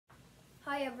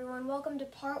Hi everyone, welcome to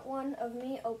part 1 of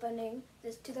me opening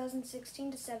this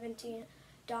 2016-17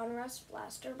 Donruss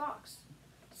Blaster box.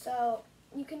 So,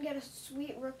 you can get a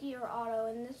sweet rookie or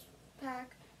auto in this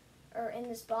pack, or in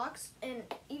this box, and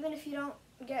even if you don't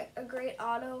get a great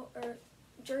auto or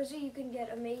jersey, you can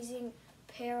get amazing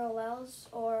parallels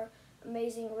or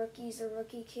amazing rookies or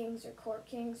rookie kings or court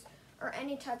kings or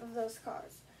any type of those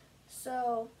cards.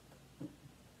 So,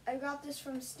 I got this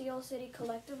from Steel City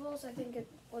Collectibles. I think it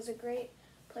was a great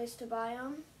place to buy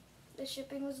them. The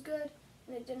shipping was good,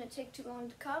 and it didn't take too long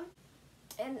to come.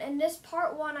 And in this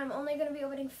part 1, I'm only going to be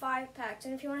opening 5 packs.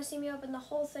 And if you want to see me open the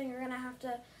whole thing, you're going to have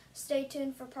to stay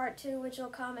tuned for part 2, which will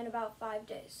come in about 5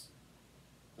 days.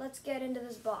 Let's get into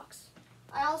this box.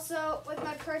 I also, with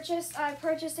my purchase, I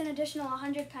purchased an additional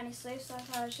 100 penny sleeves, so I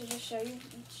thought I should just show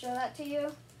that to you.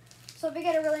 So if you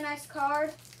get a really nice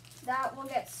card, that will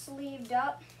get sleeved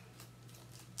up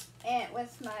and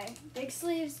with my big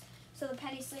sleeves, so the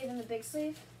penny sleeve and the big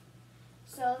sleeve.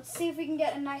 So let's see if we can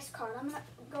get a nice card. I'm gonna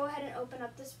go ahead and open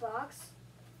up this box.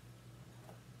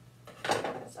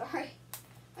 Sorry.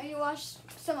 When you watch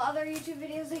some other YouTube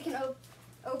videos, they can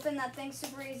open that thing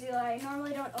super easy. I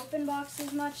normally don't open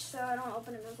boxes much, so I don't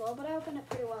open it as well, but I opened it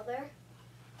pretty well there.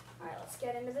 Alright, let's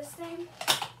get into this thing.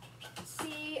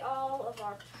 See all of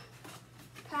our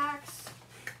packs.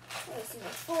 Oh, this is a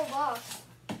full box.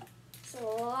 There's a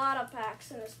lot of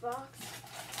packs in this box.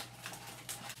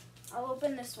 I'll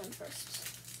open this one first.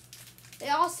 They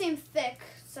all seem thick,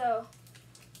 so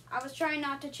I was trying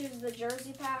not to choose the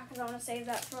jersey pack because I want to save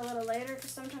that for a little later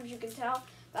because sometimes you can tell.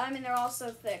 But I mean, they're all so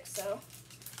thick, so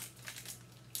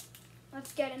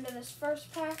let's get into this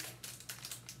first pack.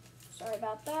 Sorry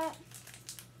about that.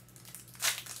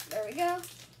 There we go.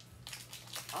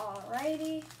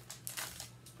 Alrighty.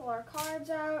 Pull our cards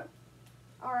out.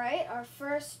 Alright, our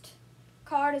first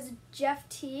card is Jeff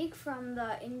Teague from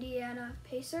the Indiana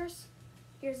Pacers.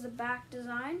 Here's the back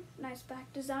design, nice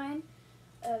back design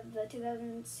of the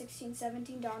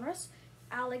 2016-17 Donruss.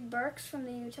 Alec Burks from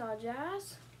the Utah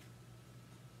Jazz.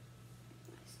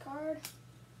 Nice card.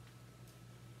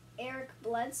 Eric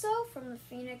Bledsoe from the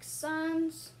Phoenix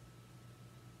Suns.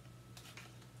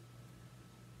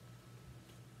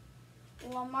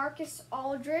 LaMarcus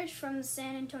Aldridge from the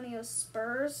San Antonio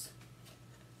Spurs.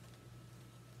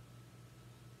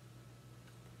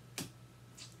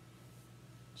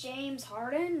 James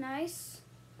Harden, nice,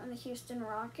 on the Houston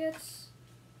Rockets.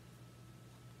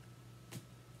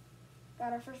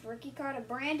 Got our first rookie card, a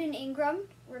Brandon Ingram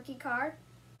rookie card.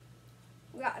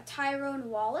 We got a Tyrone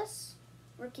Wallace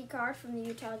rookie card from the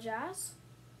Utah Jazz.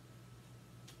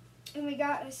 And we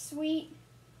got a sweet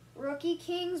rookie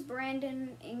Kings,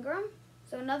 Brandon Ingram.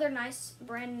 So another nice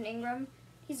Brandon Ingram.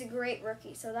 He's a great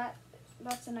rookie, so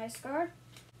that's a nice card.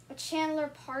 A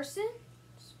Chandler Parsons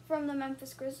from the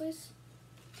Memphis Grizzlies.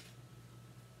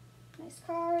 Nice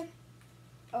card.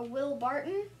 A Will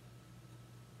Barton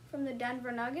from the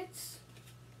Denver Nuggets.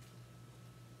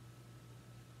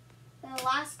 Then the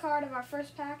last card of our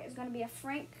first pack is going to be a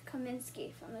Frank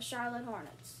Kaminsky from the Charlotte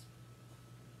Hornets.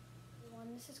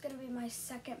 This is going to be my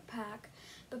second pack,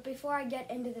 but before I get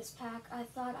into this pack, I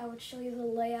thought I would show you the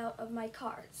layout of my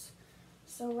cards.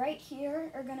 So right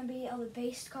here are going to be all the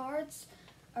base cards,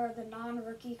 or the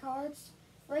non-rookie cards.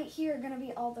 Right here are going to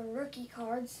be all the rookie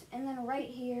cards, and then right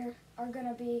here are going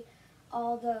to be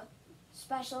all the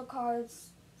special cards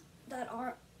that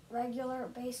aren't regular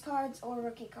base cards or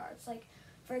rookie cards, like,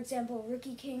 for example,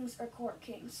 rookie kings or court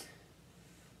kings.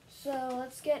 So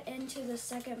let's get into the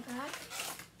second pack.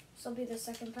 This will be the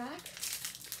second pack.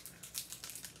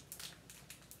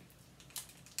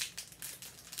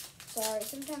 Sorry,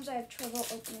 sometimes I have trouble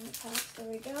opening the packs. There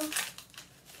we go.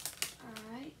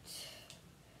 Alright.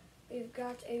 We've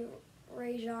got a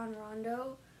Rajon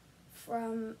Rondo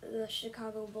from the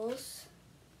Chicago Bulls.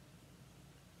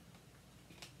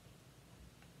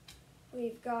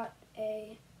 We've got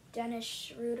a Dennis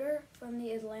Schroeder from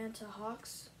the Atlanta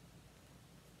Hawks.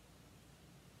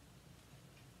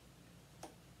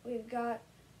 We've got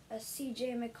a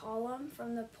CJ McCollum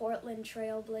from the Portland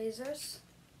Trail Blazers.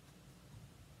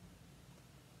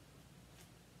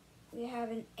 We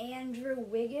have an Andrew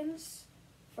Wiggins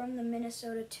from the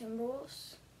Minnesota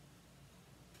Timberwolves.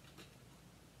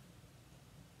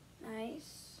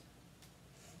 Nice.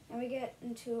 And we get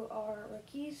into our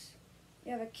rookies.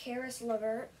 We have a Karis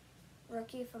LeVert,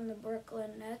 rookie from the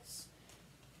Brooklyn Nets.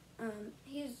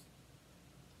 He's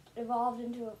evolved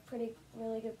into a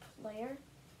really good player.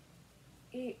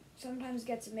 He sometimes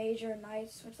gets major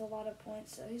nights with a lot of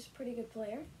points, so he's a pretty good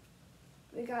player.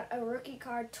 We got a rookie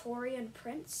card, Taurean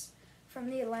Prince from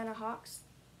the Atlanta Hawks.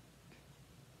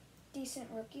 Decent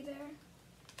rookie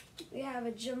there. We have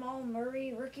a Jamal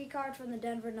Murray rookie card from the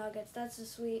Denver Nuggets. That's a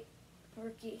sweet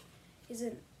rookie. He's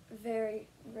a very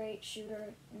great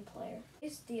shooter and player.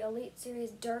 It's the Elite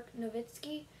Series Dirk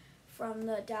Nowitzki from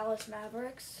the Dallas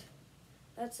Mavericks.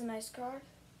 That's a nice card.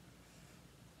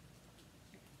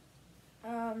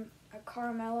 A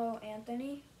Carmelo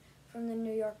Anthony from the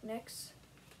New York Knicks.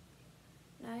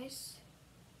 Nice.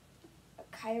 A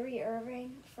Kyrie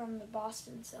Irving from the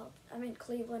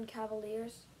Cleveland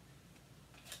Cavaliers.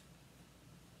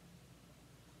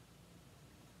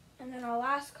 And then our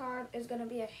last card is going to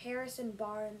be a Harrison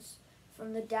Barnes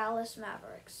from the Dallas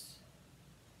Mavericks.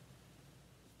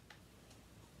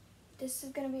 This is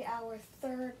going to be our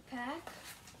third pack.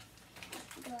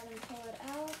 Go ahead and pull it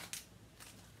out.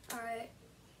 Alright,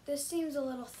 this seems a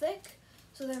little thick,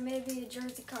 so there may be a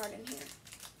jersey card in here.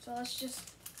 So let's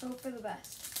just hope for the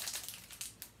best.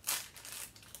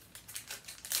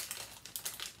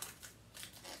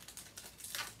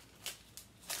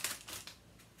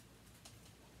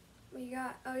 We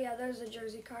got, oh yeah, there's a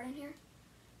jersey card in here.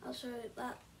 I'll show you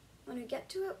that when we get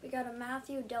to it. We got a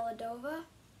Matthew Dellavedova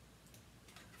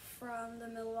from the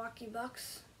Milwaukee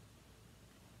Bucks.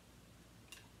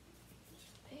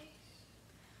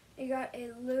 You got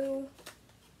a Lou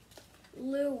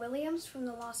Williams from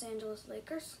the Los Angeles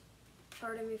Lakers.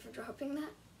 Pardon me for dropping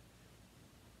that.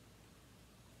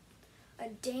 A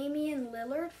Damian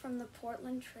Lillard from the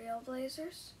Portland Trail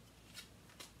Blazers.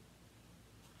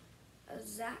 A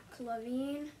Zach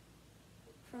LaVine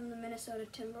from the Minnesota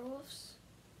Timberwolves.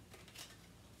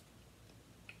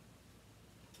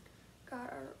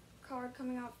 Got our card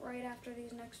coming off right after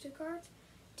these next two cards.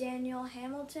 Daniel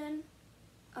Hamilton.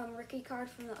 Rookie card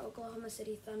from the Oklahoma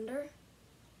City Thunder.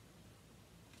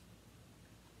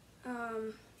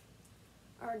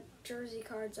 Our jersey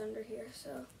card's under here, so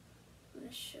I'm going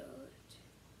to show it.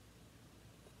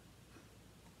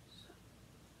 So,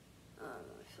 let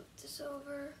me flip this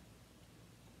over.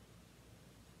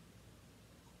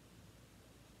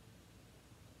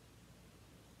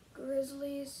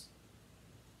 Grizzlies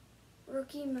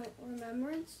rookie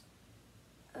remembrance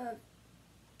of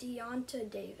Deonta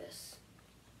Davis.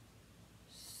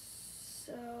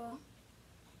 So,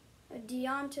 a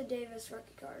Deonta Davis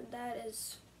rookie card. That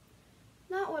is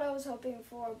not what I was hoping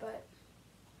for, but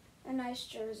a nice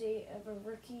jersey of a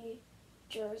rookie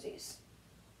jerseys.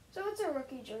 So it's a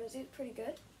rookie jersey, pretty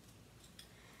good.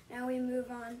 Now we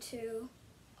move on to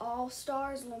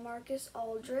All-Stars, LaMarcus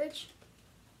Aldridge.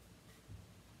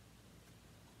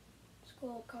 It's a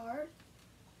cool card.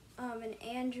 An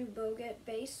Andrew Bogut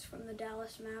base from the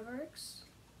Dallas Mavericks.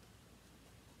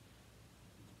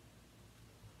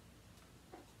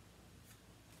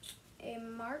 A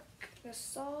Marc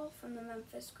Gasol from the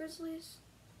Memphis Grizzlies.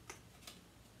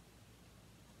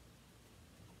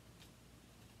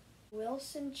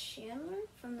 Wilson Chandler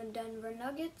from the Denver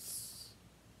Nuggets.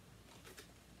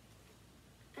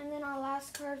 And then our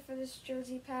last card for this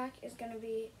jersey pack is going to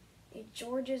be a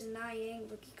Georges Niang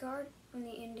rookie card from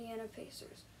the Indiana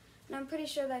Pacers. And I'm pretty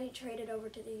sure that he traded over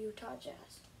to the Utah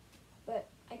Jazz. But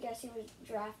I guess he was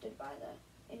drafted by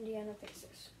the Indiana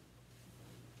Pacers.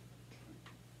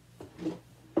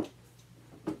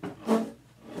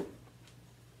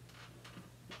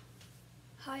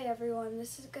 Hi everyone,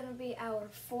 this is going to be our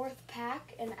fourth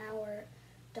pack in our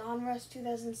Donruss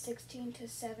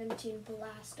 2016-17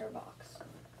 blaster box.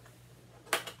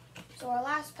 So our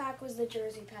last pack was the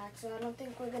jersey pack, so I don't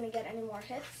think we're going to get any more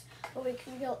hits, but we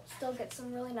can still get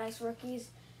some really nice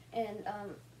rookies and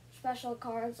special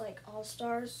cards like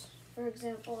All-Stars, for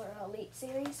example, or Elite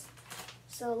Series.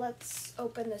 So let's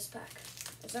open this pack.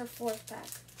 It's our fourth pack.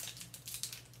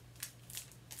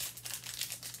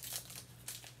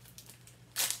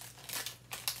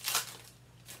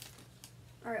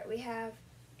 Alright, we have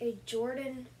a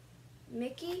Jordan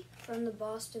Mickey from the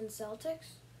Boston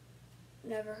Celtics.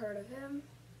 Never heard of him.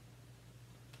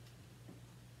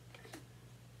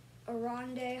 A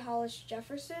Rondé Hollis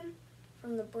Jefferson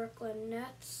from the Brooklyn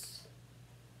Nets.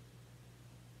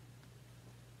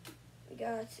 We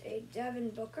got a Devin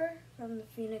Booker from the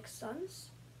Phoenix Suns.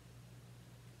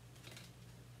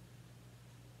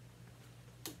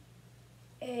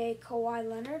 A Kawhi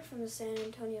Leonard from the San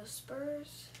Antonio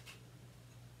Spurs.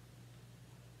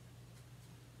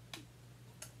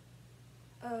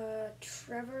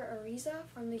 Trevor Ariza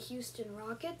from the Houston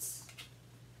Rockets.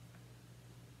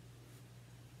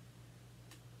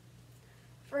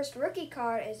 First rookie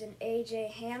card is an A.J.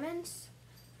 Hammonds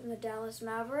from the Dallas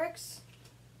Mavericks.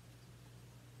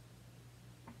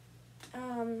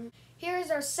 Here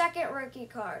is our second rookie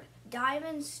card,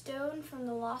 Diamond Stone from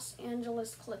the Los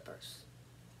Angeles Clippers.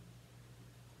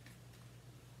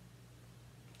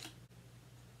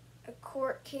 A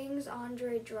Court Kings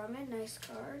Andre Drummond, nice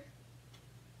card.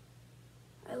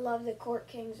 I love the Court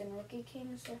Kings and Rookie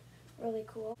Kings, they're really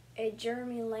cool. A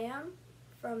Jeremy Lamb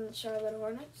from the Charlotte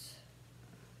Hornets.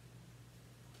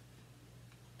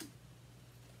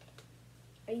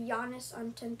 A Giannis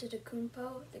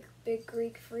Antetokounmpo, the big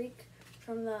Greek freak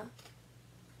from the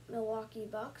Milwaukee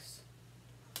Bucks.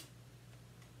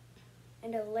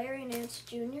 And a Larry Nance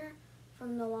Jr.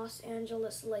 from the Los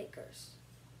Angeles Lakers.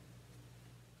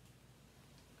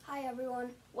 Hi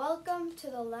everyone, welcome to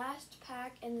the last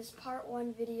pack in this part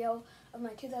 1 video of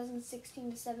my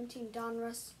 2016-17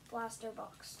 Donruss Blaster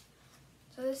Box.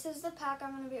 So this is the pack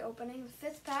I'm going to be opening, the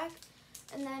 5th pack,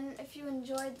 and then if you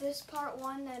enjoyed this part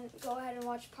 1, then go ahead and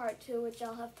watch part 2, which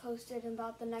I'll have posted in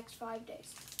about the next 5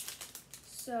 days.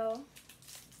 So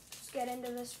let's get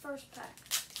into this first pack.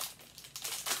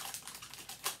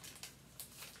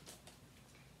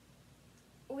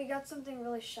 We got something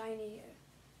really shiny here.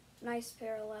 Nice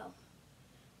parallel.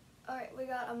 Alright, we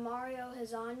got a Mario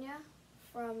Hezonja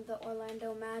from the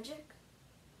Orlando Magic.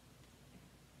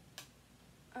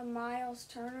 A Miles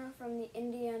Turner from the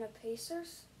Indiana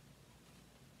Pacers.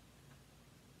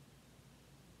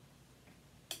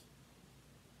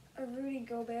 A Rudy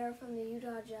Gobert from the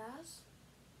Utah Jazz.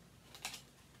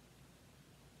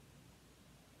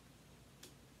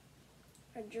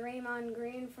 A Draymond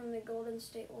Green from the Golden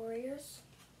State Warriors.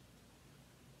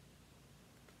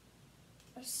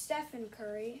 A Stephen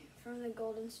Curry from the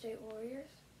Golden State Warriors.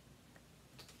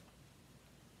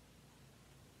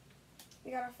 We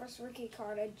got our first rookie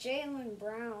card, a Jaylen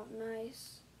Brown,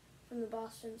 nice, from the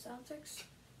Boston Celtics.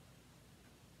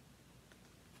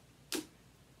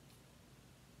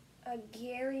 A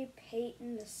Gary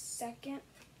Payton II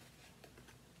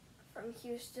from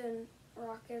Houston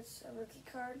Rockets, a rookie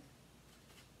card.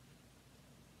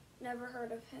 Never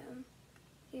heard of him.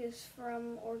 He is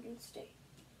from Oregon State.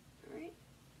 All right.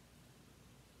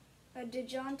 A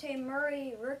DeJounte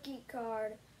Murray rookie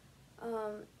card,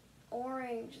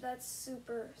 orange. That's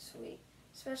super sweet,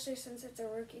 especially since it's a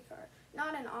rookie card.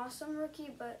 Not an awesome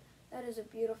rookie, but that is a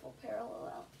beautiful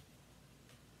parallel.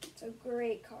 It's a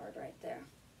great card right there.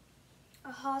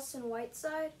 A Hassan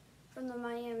Whiteside from the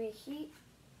Miami Heat.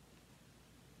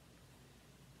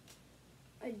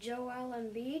 A Joel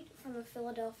Embiid from the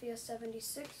Philadelphia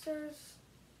 76ers.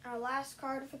 Our last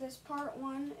card for this part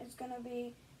 1 is going to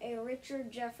be a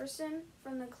Richard Jefferson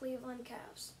from the Cleveland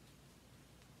Cavs.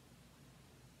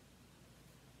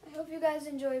 I hope you guys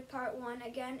enjoyed part 1.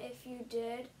 Again, if you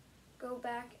did, go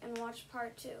back and watch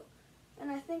part 2.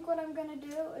 And I think what I'm going to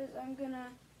do is I'm going to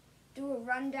do a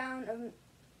rundown of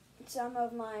some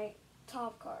of my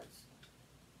top cards.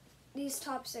 These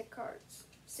top 6 cards.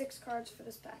 6 cards for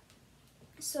this pack.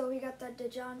 So we got that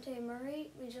DeJounte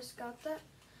Murray. We just got that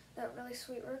really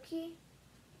sweet rookie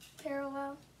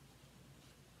parallel.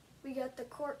 We got the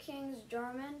Court Kings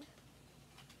Drummond.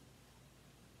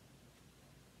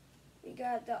 We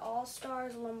got the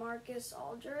All-Stars LaMarcus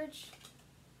Aldridge.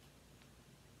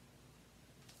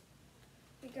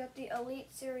 We got the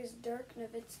Elite Series Dirk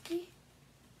Nowitzki.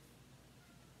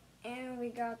 And we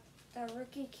got the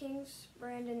Rookie Kings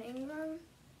Brandon Ingram.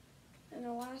 And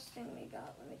the last thing we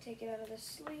got, let me take it out of the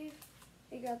sleeve.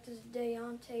 We got this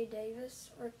Deontay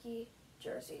Davis rookie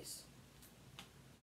jerseys.